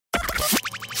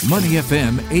Money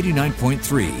FM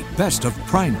 89.3, best of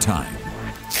prime time.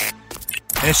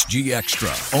 SG Extra,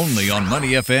 only on Money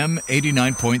FM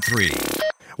 89.3.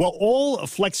 Well, all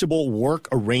flexible work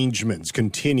arrangements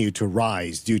continue to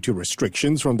rise due to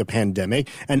restrictions from the pandemic.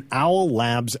 An Owl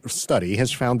Labs study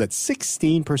has found that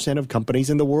 16% of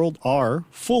companies in the world are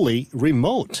fully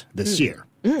remote this year.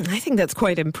 I think that's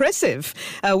quite impressive.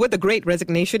 With the Great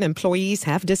Resignation, employees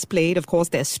have displayed, of course,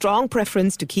 their strong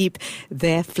preference to keep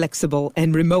their flexible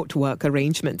and remote work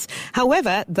arrangements.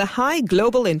 However, the high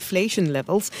global inflation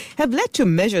levels have led to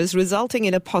measures resulting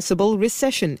in a possible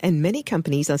recession, and many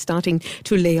companies are starting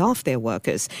to lay off their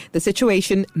workers. The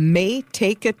situation may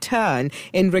take a turn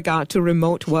in regard to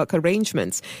remote work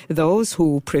arrangements. Those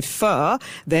who prefer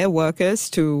their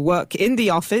workers to work in the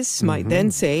office might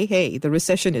then say, hey, the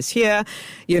recession is here.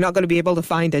 You're not going to be able to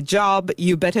find a job.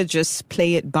 You better just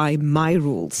play it by my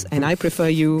rules. And I prefer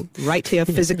you right here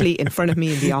physically in front of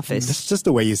me in the office. That's just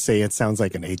the way you say it sounds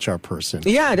like an HR person.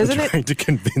 Yeah, doesn't it? Trying to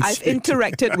convince I've you.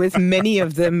 interacted with many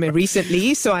of them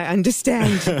recently, so I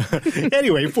understand.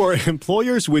 Anyway, for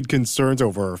employers with concerns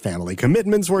over family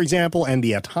commitments, for example, and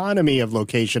the autonomy of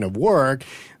location of work,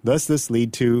 does this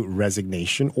lead to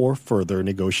resignation or further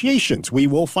negotiations? We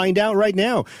will find out right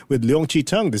now with Leong Chi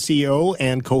Tung, the CEO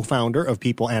and co-founder of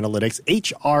people analytics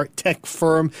HR tech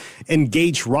firm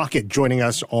Engage Rocket, joining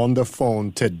us on the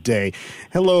phone today.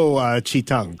 Hello, Chi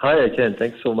Tung. Hi, Ken.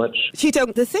 Thanks so much. Chi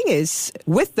Tung, the thing is,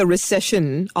 with the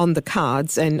recession on the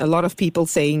cards and a lot of people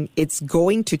saying it's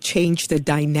going to change the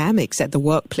dynamics at the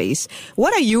workplace,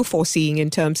 what are you foreseeing in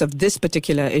terms of this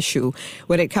particular issue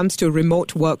when it comes to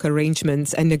remote work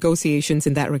arrangements and negotiations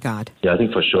in that regard? Yeah, I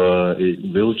think for sure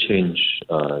it will change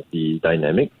the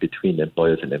dynamic between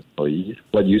employers and employees.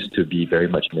 What used to be very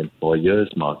much an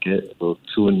employer's market will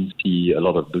soon see a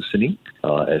lot of loosening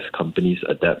as companies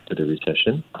adapt to the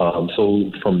recession.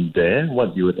 So from there,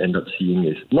 what you would end up seeing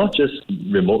is not just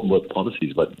remote work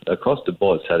policies, but across the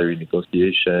board, salary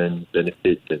negotiation,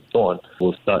 benefits, and so on,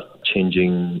 will start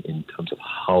changing in terms of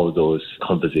how those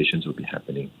conversations will be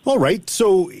happening. All right.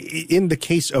 So in the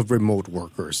case of remote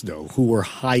workers, though, who were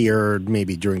hired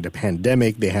maybe during the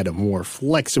pandemic, they had a more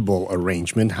flexible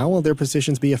arrangement. How will their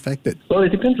positions be affected? Well, it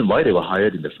depends on why they were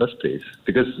hired in the first place.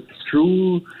 Because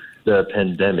through the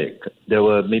pandemic, there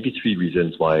were maybe three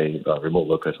reasons why remote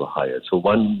workers were hired. So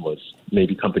one was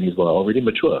maybe companies were already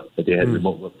mature, that they had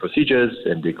remote work procedures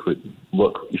and they could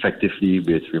work effectively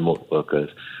with remote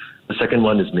workers. The second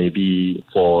one is maybe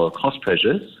for cost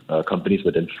pressures. Companies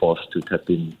were then forced to tap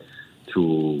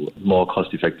into more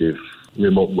cost-effective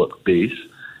remote work base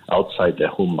outside their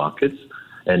home markets.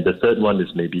 And the third one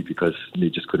is maybe because they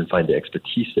just couldn't find the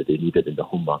expertise that they needed in the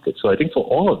home market. So I think for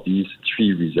all of these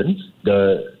three reasons,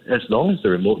 as long as the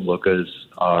remote workers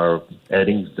are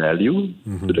adding value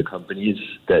to the companies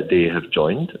that they have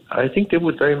joined, I think they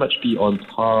would very much be on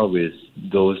par with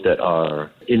those that are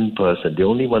in person. The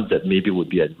only ones that maybe would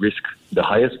be at risk, the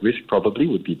highest risk probably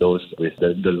would be those with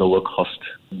the lower cost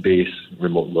base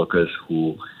remote workers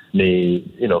who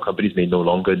companies may no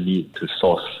longer need to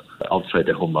source outside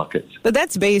their home markets. But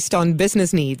that's based on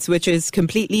business needs, which is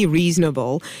completely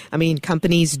reasonable. I mean,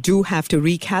 companies do have to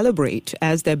recalibrate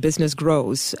as their business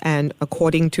grows and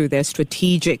according to their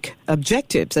strategic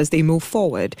objectives as they move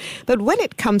forward. But when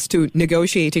it comes to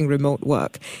negotiating remote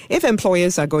work, if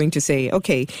employers are going to say,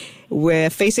 okay, we're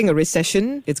facing a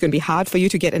recession, it's going to be hard for you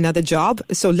to get another job,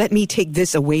 so let me take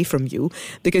this away from you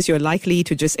because you're likely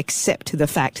to just accept the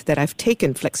fact that I've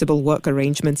taken flexible work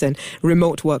arrangements and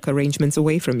remote work arrangements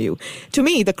away from you. To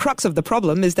me, the crux of the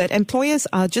problem is that employers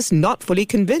are just not fully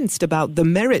convinced about the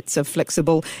merits of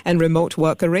flexible and remote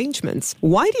work arrangements.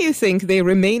 Why do you think they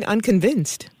remain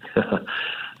unconvinced?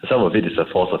 Some of it is a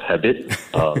force of habit.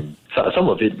 Some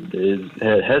of it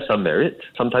has some merit.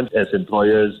 Sometimes as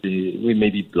employers, we may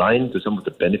be blind to some of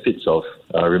the benefits of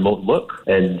remote work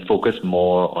and focus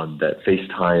more on that face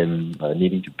time,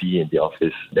 needing to be in the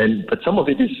office. But some of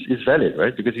it is valid,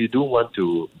 right? Because you do want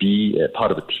to be a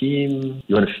part of a team.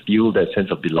 You want to feel that sense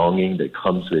of belonging that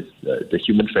comes with the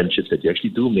human friendships that you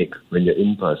actually do make when you're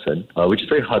in person, which is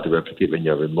very hard to replicate when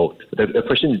you're remote. The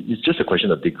question is just a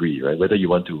question of degree, right? Whether you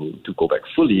want to go back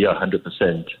fully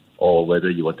 100%, or whether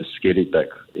you want to scale it back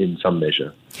in some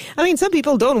measure. I mean, some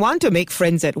people don't want to make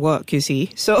friends at work, you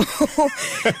see. So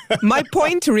my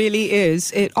point really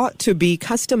is it ought to be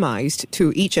customized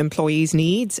to each employee's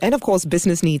needs and, of course,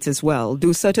 business needs as well.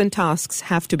 Do certain tasks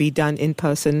have to be done in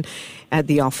person at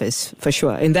the office? For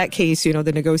sure. In that case, the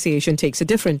negotiation takes a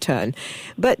different turn.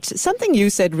 But something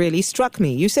you said really struck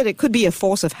me. You said it could be a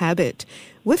force of habit.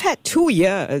 We've had 2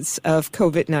 years of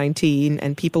COVID-19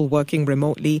 and people working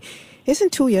remotely.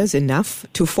 Isn't 2 years enough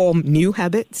to form new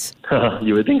habits?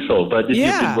 You would think so, but if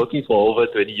you've been working for over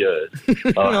 20 years,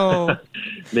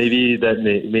 maybe that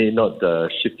may not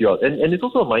shift you out. And it's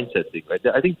also a mindset thing, right?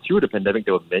 I think through the pandemic,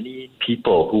 there were many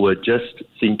people who were just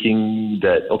thinking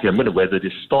that, okay, I'm going to weather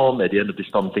this storm. At the end of the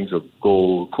storm, things will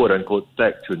go, quote unquote,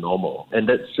 back to normal. And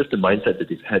that's just the mindset that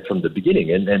they've had from the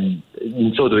beginning. And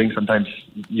in so doing, sometimes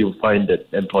you'll find that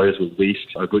employers will waste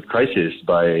a good crisis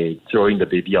by throwing the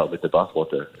baby out with the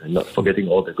bathwater and not forgetting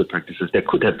all the good practices that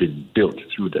could have been built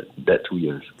through that 2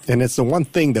 years. And it's the one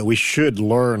thing that we should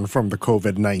learn from the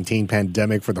COVID-19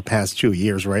 pandemic for the past 2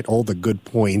 years, right? All the good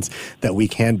points that we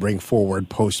can bring forward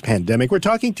post-pandemic. We're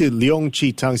talking to Leong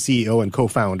Chi Tang, CEO and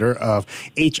co-founder of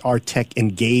HR Tech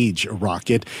Engage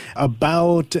Rocket,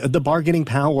 about the bargaining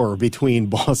power between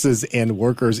bosses and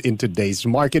workers in today's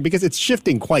market, because it's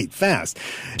shifting quite fast.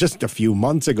 Just a few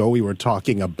months ago, we were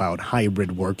talking about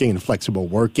hybrid working and flexible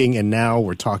working, and now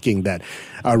we're talking that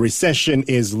a recession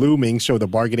is looming, so the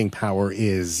bargaining power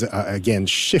is, again,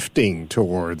 shifting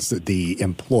towards the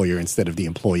employer instead of the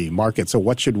employee market. So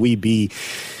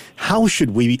how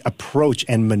should we approach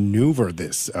and maneuver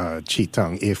this, Chi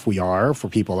Tang, if we are, for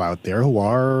people out there who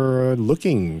are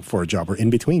looking for a job or in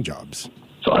between jobs?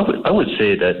 So I would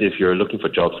say that if you're looking for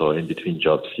jobs or in between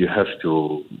jobs,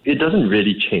 it doesn't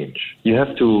really change. You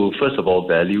have to, first of all,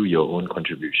 value your own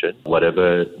contribution.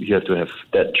 Whatever, you have to have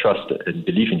that trust and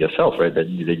belief in yourself, right, that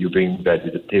you bring value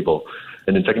to the table.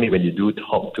 And then secondly, when you do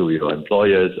talk to your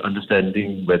employers,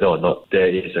 understanding whether or not there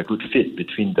is a good fit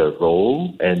between the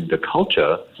role and the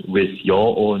culture with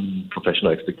your own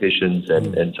professional expectations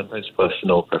and sometimes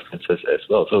personal preferences as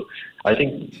well. So I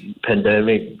think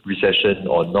pandemic, recession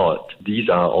or not, these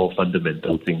are all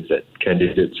fundamental things that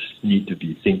candidates need to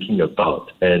be thinking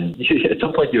about. And at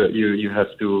some point you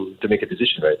have to make a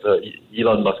decision, right? So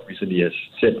Elon Musk recently has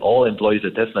said all employees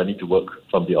at Tesla need to work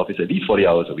from the office at least 40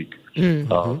 hours a week.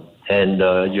 And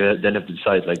you then have to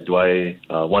decide, like, do I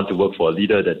want to work for a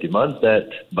leader that demands that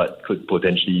but could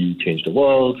potentially change the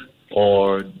world,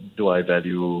 or do I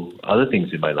value other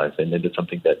things in my life? And then that's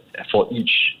something that for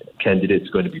each candidate is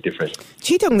going to be different.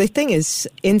 Chi Tang, the thing is,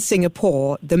 in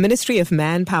Singapore, the Ministry of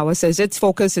Manpower says its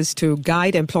focus is to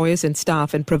guide employers and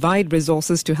staff and provide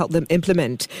resources to help them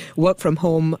implement work from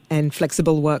home and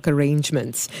flexible work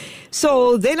arrangements.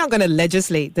 So they're not going to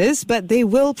legislate this, but they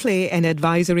will play an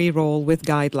advisory role with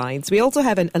guidelines. We also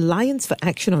have an Alliance for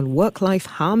Action on Work-Life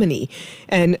Harmony,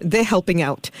 and they're helping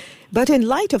out. But in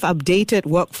light of updated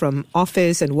work from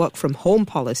office and work from home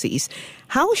policies,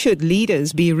 how should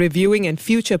leaders be reviewing and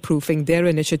future-proofing their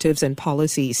initiatives and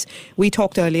policies? We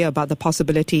talked earlier about the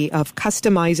possibility of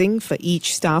customizing for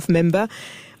each staff member,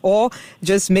 or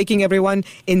just making everyone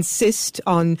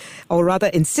insisting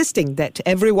that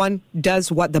everyone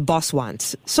does what the boss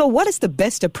wants. So what is the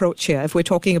best approach here if we're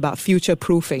talking about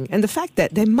future-proofing and the fact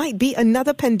that there might be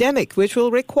another pandemic which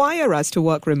will require us to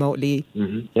work remotely?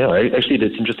 Mm-hmm. Yeah, actually,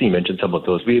 it's interesting you mentioned some of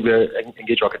those.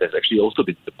 Engage Rocket has actually also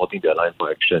been supporting the Alliance for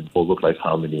Action for Work-Life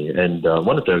Harmony. And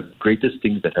one of the greatest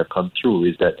things that have come through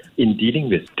is that in dealing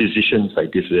with decisions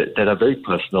like this that are very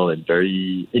personal and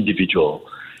very individual,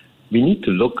 we need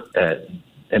to look at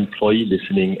employee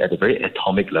listening at a very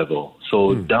atomic level.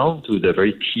 So down to the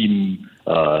very team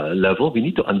level, we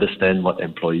need to understand what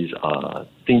employees are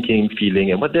thinking,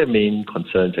 feeling, and what their main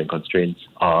concerns and constraints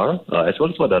are, as well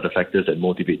as what are the factors that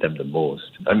motivate them the most.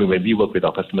 I mean, when we work with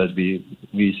our customers, we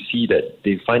see that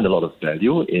they find a lot of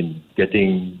value in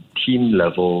getting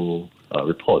team-level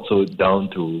reports, so down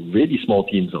to really small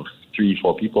teams of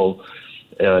 3-4 people,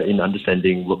 in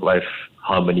understanding work-life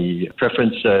harmony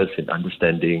preferences, in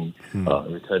understanding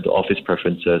return to office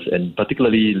preferences, and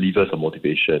particularly levers of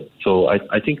motivation. So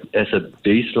I think as a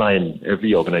baseline,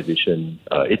 every organization,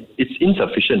 it's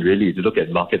insufficient really to look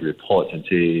at market reports and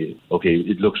say, okay,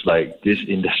 it looks like this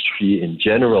industry in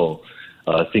general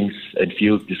thinks and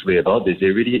feels this way about this. They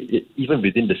really, even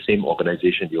within the same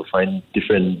organization, you'll find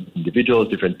different individuals,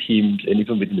 different teams, and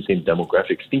even within the same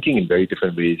demographics, thinking in very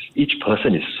different ways. Each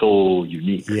person is so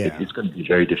unique. Yeah. It's going to be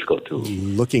very difficult to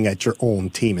looking at your own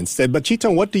team instead. But Chi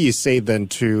Tang, what do you say then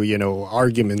to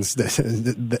arguments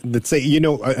that say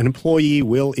an employee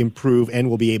will improve and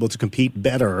will be able to compete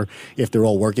better if they're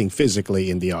all working physically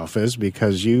in the office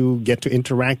because you get to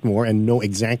interact more and know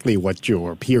exactly what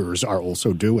your peers are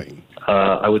also doing?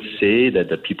 I would say that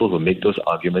the people who make those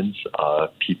arguments are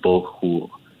people who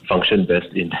function best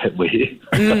in that way.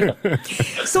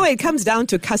 So it comes down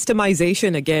to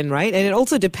customization again, right? And it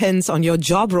also depends on your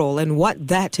job role and what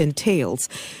that entails.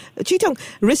 Chee Tong,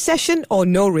 recession or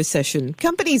no recession,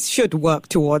 companies should work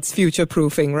towards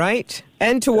future-proofing, right?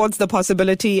 And towards the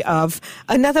possibility of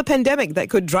another pandemic that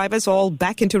could drive us all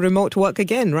back into remote work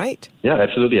again, right? Yeah,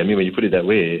 absolutely. I mean, when you put it that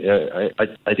way,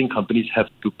 I think companies have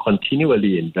to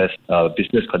continually invest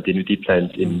business continuity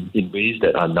plans in ways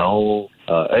that are now,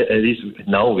 at least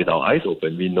now with our eyes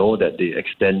open, we know that they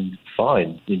extend far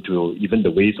into even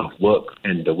the ways of work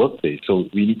and the workplace. So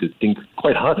we need to think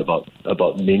quite hard about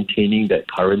maintaining that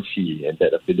currency and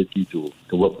that ability to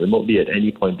work remotely at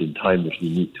any point in time if we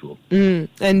need to.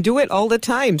 And do it all the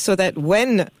time so that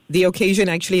when the occasion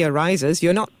actually arises,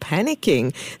 you're not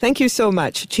panicking. Thank you so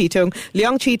much, Chee Tong.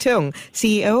 Leong Chee Tong,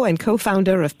 CEO and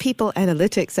co-founder of People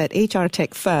Analytics at HR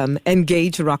tech firm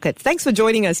Engage Rocket. Thanks for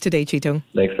joining us today, Chee Tong.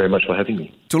 Thanks very much for having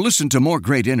me. To listen to more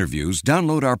great interviews,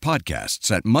 download our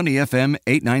podcasts at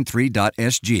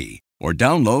moneyfm893.sg or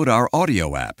download our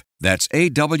audio app. That's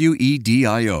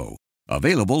AWEDIO.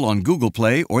 Available on Google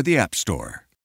Play or the App Store.